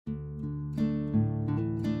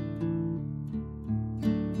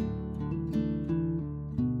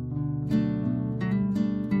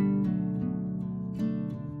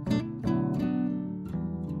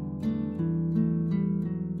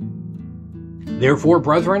Therefore,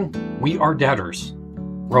 brethren, we are debtors.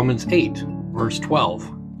 Romans 8, verse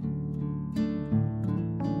 12.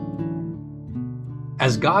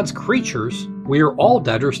 As God's creatures, we are all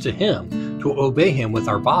debtors to Him to obey Him with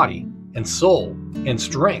our body and soul and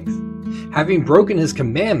strength. Having broken His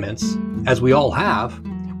commandments, as we all have,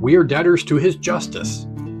 we are debtors to His justice,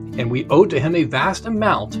 and we owe to Him a vast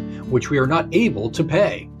amount which we are not able to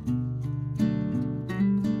pay.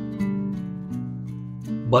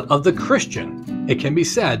 But of the Christian, it can be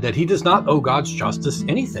said that he does not owe God's justice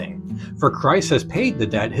anything, for Christ has paid the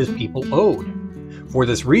debt His people owed. For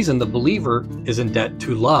this reason, the believer is in debt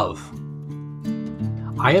to love.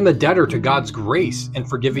 I am a debtor to God's grace and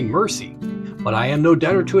forgiving mercy, but I am no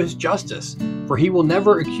debtor to His justice, for He will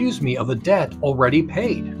never accuse me of a debt already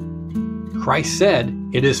paid. Christ said,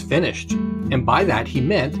 "It is finished," and by that He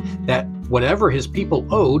meant that whatever His people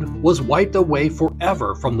owed was wiped away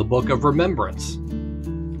forever from the book of remembrance.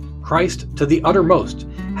 Christ, to the uttermost,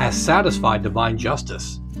 has satisfied divine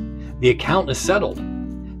justice. The account is settled.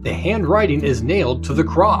 The handwriting is nailed to the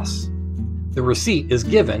cross. The receipt is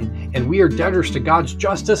given, and we are debtors to God's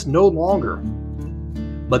justice no longer.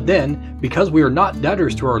 But then, because we are not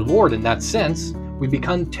debtors to our Lord in that sense, we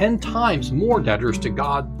become 10 times more debtors to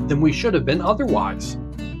God than we should have been otherwise.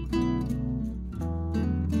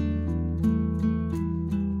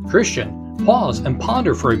 Christian, pause and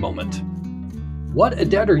ponder for a moment. What a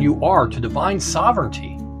debtor you are to divine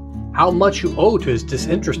sovereignty! How much you owe to His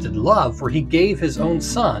disinterested love, for He gave His own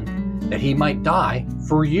Son that He might die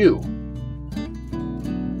for you.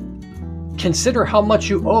 Consider how much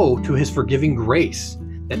you owe to His forgiving grace,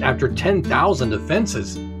 that after 10,000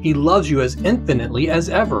 offenses, He loves you as infinitely as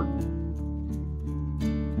ever.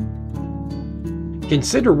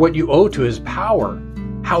 Consider what you owe to His power,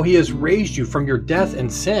 how He has raised you from your death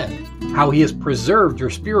and sin, how He has preserved your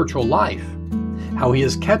spiritual life, how He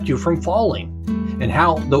has kept you from falling, and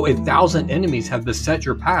how, though 1,000 enemies have beset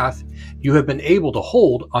your path, you have been able to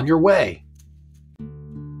hold on your way.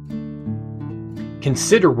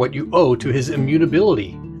 Consider what you owe to His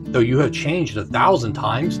immutability. Though you have changed 1,000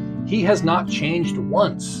 times, He has not changed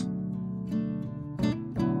once.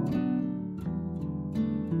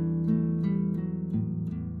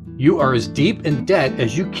 You are as deep in debt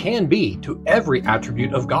as you can be to every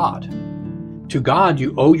attribute of God. To God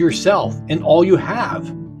you owe yourself and all you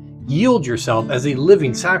have. Yield yourself as a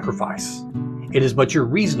living sacrifice. It is but your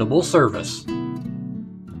reasonable service.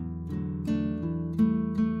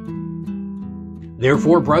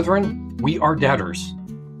 Therefore, brethren, we are debtors.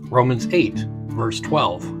 Romans 8, verse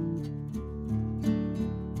 12.